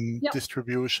DVM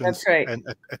distributions. That's right. And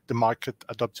at the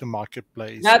Adoptium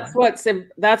Marketplace. That's right?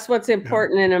 That's what's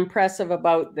important and impressive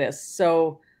about this.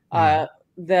 So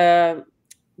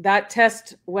that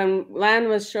test, when Lan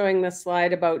was showing the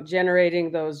slide about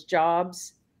generating those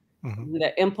jobs,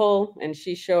 the impl, and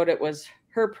she showed it was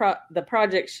the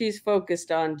project she's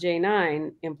focused on,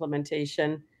 J9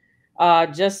 implementation.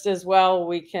 Just as well,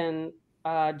 we can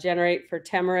generate for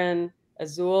Temurin,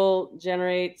 Azul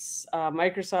generates,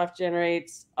 Microsoft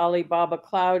generates, Alibaba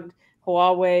Cloud,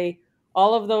 Huawei,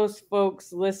 all of those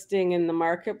folks listing in the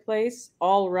marketplace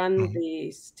all run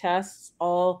these tests,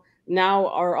 all now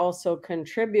are also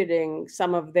contributing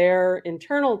some of their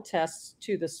internal tests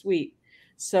to the suite.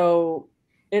 So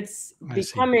it's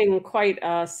becoming quite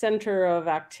a center of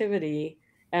activity,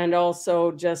 and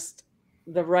also just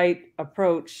the right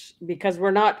approach, because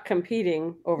we're not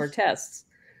competing over tests.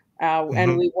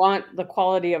 And we want the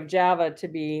quality of Java to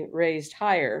be raised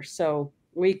higher. So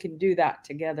we can do that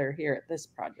together here at this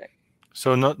project.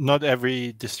 So not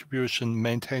every distribution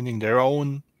maintaining their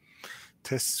own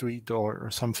test suite or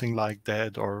something like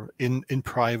that, or in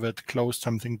private closed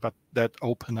something, but that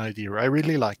open idea. I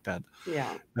really like that.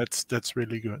 Yeah, that's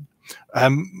really good.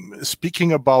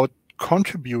 Speaking about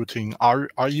contributing, are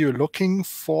you looking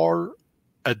for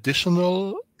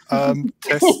additional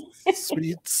test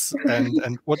suites,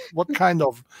 and what kind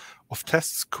of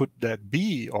tests could that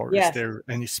be, or is there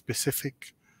any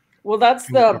specific? Well, that's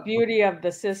the beauty of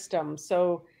the system.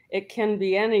 So it can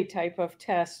be any type of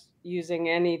test using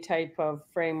any type of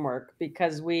framework,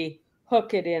 because we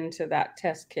hook it into that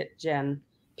test kit gen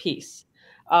piece.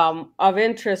 Of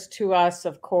interest to us,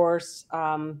 of course,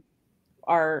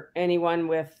 are anyone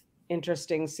with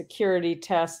interesting security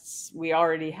tests. We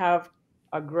already have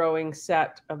a growing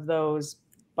set of those,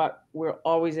 but we're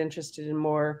always interested in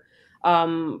more.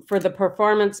 For the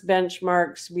performance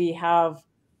benchmarks,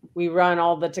 we run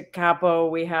all the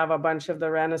Tcapo. We have a bunch of the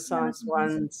Renaissance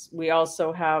ones. We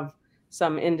also have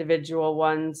some individual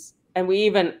ones, and we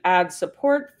even add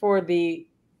support for the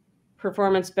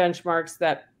performance benchmarks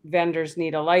that vendors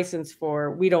need a license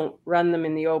for. We don't run them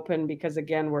in the open because,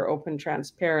 again, we're open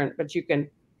transparent, but you can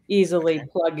easily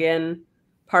plug in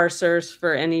parsers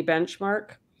for any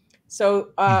benchmark. So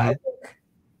I think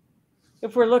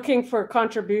if we're looking for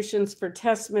contributions for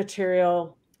test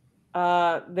material,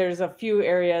 there's a few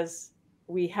areas.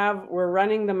 We're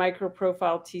running the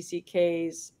micro-profile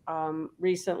TCKs.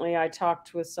 Recently, I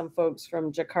talked with some folks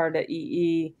from Jakarta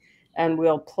EE, and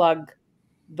we'll plug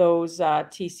those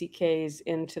TCKs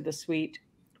into the suite.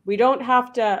 We don't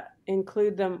have to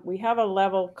include them. We have a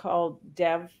level called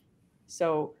dev.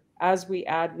 So as we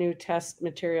add new test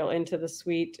material into the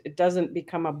suite, it doesn't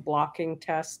become a blocking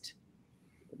test,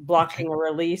 blocking a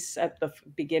release at the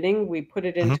beginning. We put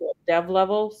it into a dev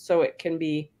level so it can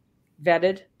be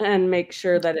vetted and make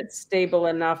sure that it's stable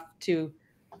enough to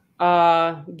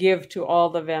give to all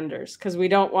the vendors, because we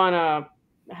don't want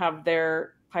to have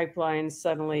their pipelines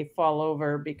suddenly fall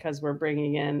over because we're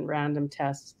bringing in random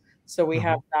tests. So we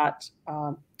have that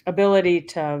ability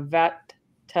to vet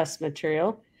test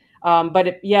material.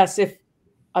 But if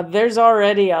there's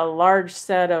already a large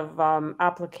set of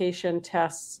application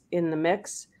tests in the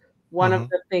mix, one of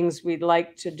the things we'd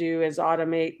like to do is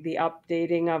automate the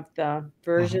updating of the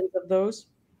versions of those.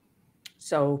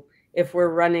 So if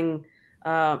we're running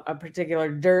a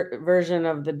particular version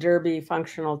of the Derby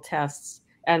functional tests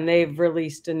and they've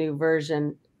released a new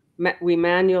version, we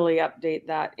manually update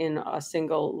that in a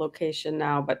single location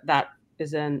now, but that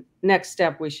is a next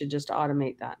step. We should just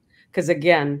automate that, because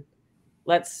again,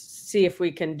 let's see if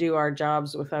we can do our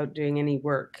jobs without doing any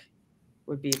work.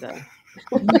 would be the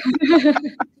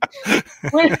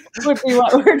would be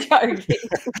what we're targeting.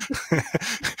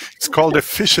 It's called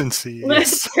efficiency.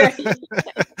 Yes. Right.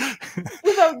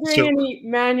 Without doing any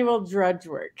manual drudge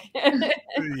work.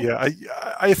 Yeah,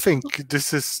 I think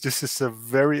this is a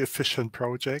very efficient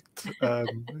project,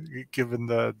 given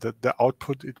the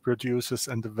output it produces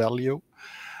and the value.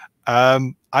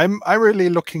 I'm really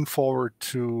looking forward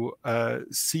to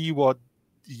see what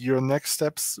your next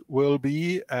steps will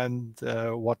be and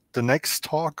what the next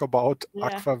talk about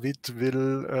AQAvit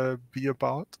will be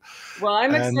about. Well,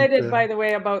 I'm excited, by the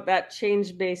way, about that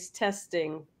change-based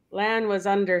testing. Lan was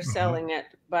underselling it,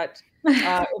 but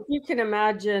if you can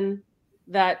imagine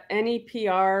that any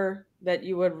PR that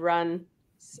you would run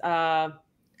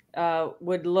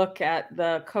would look at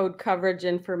the code coverage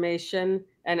information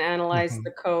and analyze the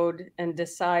code and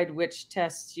decide which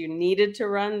tests you needed to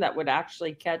run that would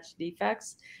actually catch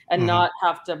defects and not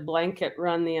have to blanket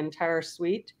run the entire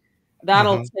suite.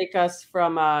 That'll take us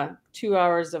from 2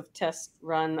 hours of test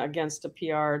run against a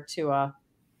PR to a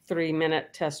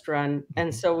 3-minute test run.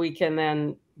 And so we can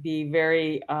then be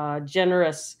very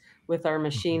generous with our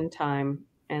machine time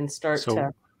and start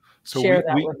to share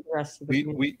that with the rest of the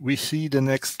community. We see the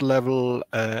next level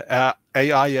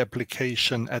AI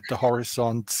application at the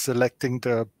horizon, selecting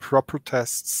the proper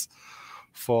tests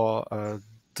for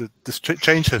the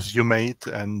changes you made,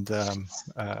 and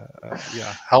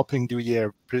helping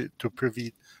the to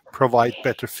provide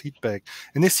better feedback.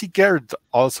 And I see Garrett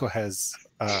also has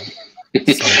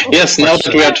yes, now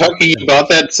that we are talking about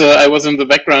that, I was in the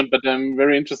background, but I'm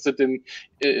very interested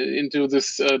into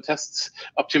this test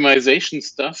optimization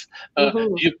stuff.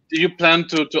 Do you plan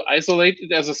to isolate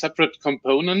it as a separate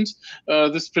component,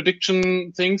 this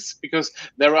prediction things? Because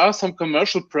there are some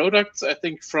commercial products, I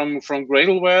think from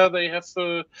Gradleware, they have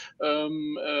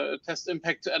test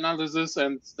impact analysis,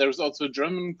 and there's also a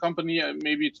German company,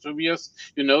 maybe Tobias,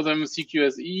 you know them,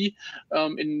 CQSE,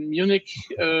 in Munich.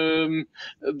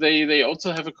 They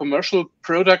also have a commercial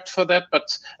product for that,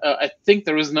 but I think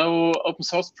there is no open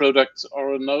source product,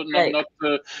 or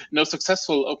no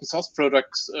successful open source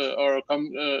products or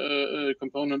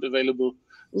component available.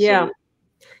 Yeah. So.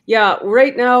 Yeah,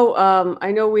 right now,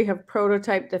 I know we have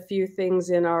prototyped a few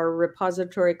things in our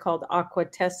repository called Aqua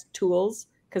Test Tools,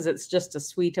 because it's just a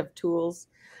suite of tools.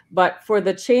 But for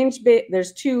the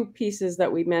there's 2 pieces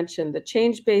that we mentioned. The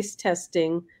change-based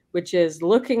testing, which is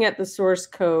looking at the source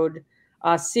code,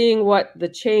 seeing what the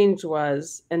change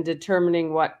was and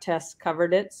determining what tests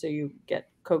covered it, so you get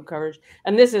code coverage.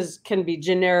 And this can be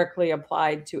generically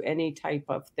applied to any type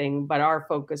of thing, but our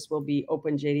focus will be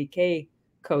OpenJDK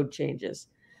code changes.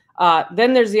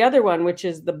 Then there's the other one, which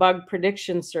is the bug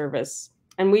prediction service.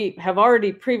 And we have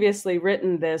already previously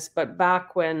written this, but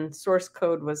back when source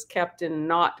code was kept in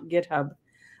not GitHub.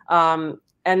 And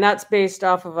that's based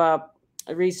off of a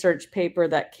research paper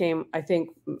that came, I think,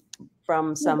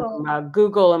 from some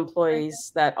Google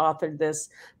employees that authored this.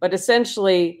 But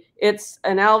essentially, it's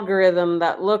an algorithm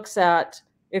that looks at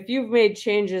if you've made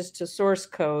changes to source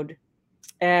code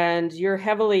and you're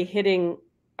heavily hitting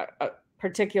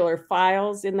particular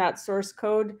files in that source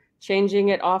code, changing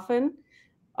it often,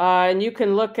 and you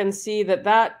can look and see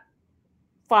that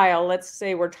file, let's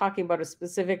say we're talking about a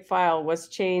specific file, was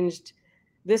changed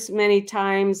this many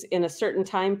times in a certain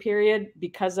time period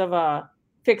because of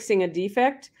fixing a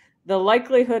defect. The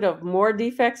likelihood of more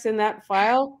defects in that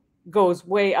file goes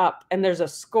way up, and there's a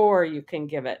score you can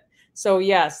give it. So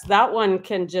yes, that one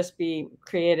can just be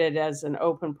created as an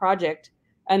open project.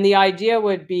 And the idea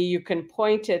would be you can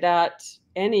point it at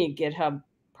any GitHub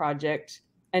project,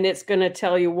 and it's going to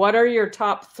tell you what are your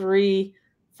top 3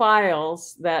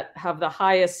 files that have the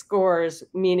highest scores,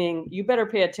 meaning you better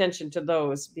pay attention to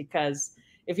those, because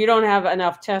if you don't have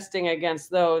enough testing against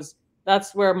those,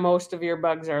 that's where most of your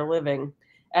bugs are living.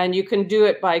 And you can do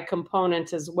it by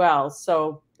component as well.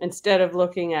 So instead of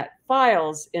looking at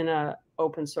files in a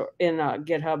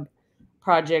GitHub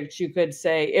project, you could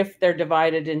say if they're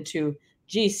divided into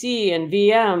GC and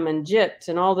VM and JIT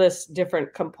and all this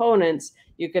different components,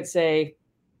 you could say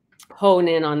hone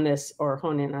in on this or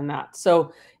hone in on that.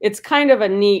 So it's kind of a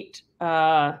neat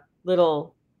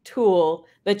little tool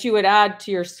that you would add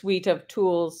to your suite of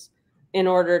tools in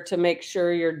order to make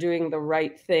sure you're doing the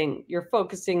right thing. You're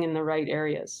focusing in the right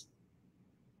areas.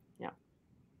 Yeah.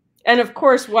 And of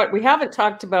course, what we haven't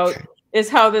talked about is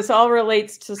how this all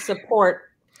relates to support.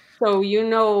 So,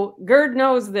 Gerd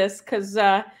knows this because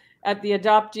at the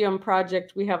Adoptium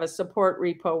project, we have a support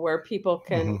repo where people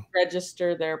can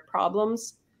register their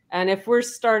problems. And if we're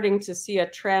starting to see a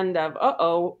trend of,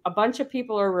 a bunch of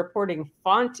people are reporting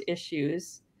font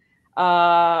issues,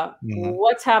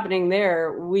 what's happening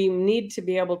there, we need to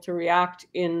be able to react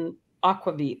in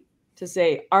AQAvit to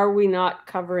say, are we not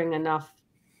covering enough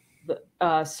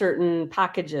certain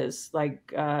packages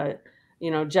like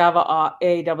Java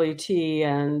AWT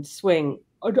and Swing?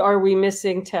 Are we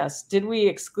missing tests? Did we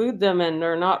exclude them and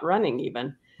they're not running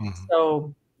even?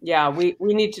 So yeah, we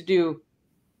need to do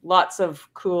lots of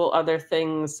cool other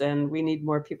things, and we need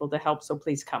more people to help. So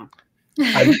please come.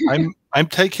 I'm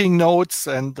taking notes,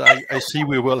 and I see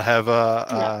we will have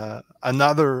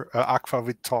another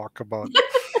AQAvit talk about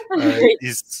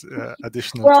these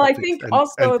additional topics I think and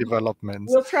also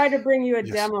developments. We'll try to bring you a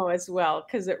demo as well,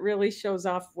 because it really shows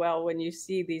off well when you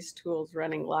see these tools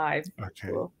running live. Okay.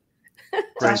 Cool.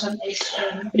 Great.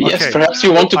 Yes, Okay. perhaps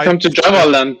you want to come to Java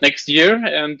Land next year,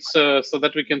 and so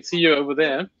that we can see you over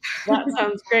there. That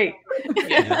sounds great.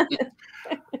 Yeah.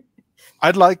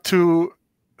 I'd like to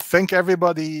thank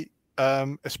everybody,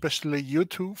 especially you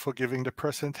two, for giving the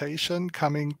presentation,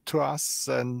 coming to us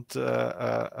and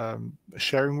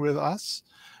sharing with us.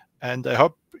 And I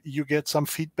hope you get some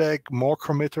feedback, more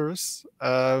committers,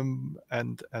 and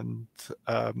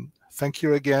thank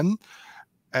you again.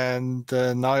 And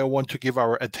now I want to give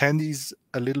our attendees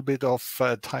a little bit of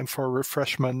time for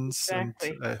refreshments.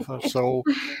 Exactly. And so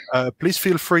please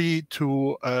feel free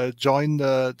to join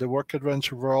the Work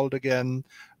Adventure world again,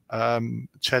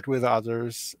 chat with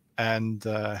others, and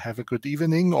have a good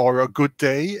evening or a good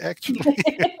day, actually.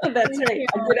 That's right.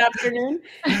 Good afternoon.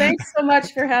 Thanks so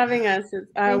much for having us.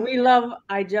 We love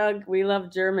iJug. We love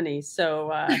Germany.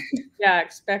 So yeah,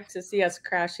 expect to see us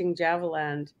crashing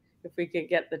Javaland if we could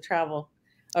get the travel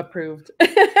approved.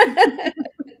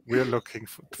 We're looking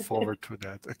forward to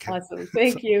that. Okay. Awesome.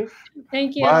 Thank you.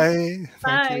 Thank you. Bye.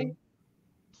 Bye. Thank you.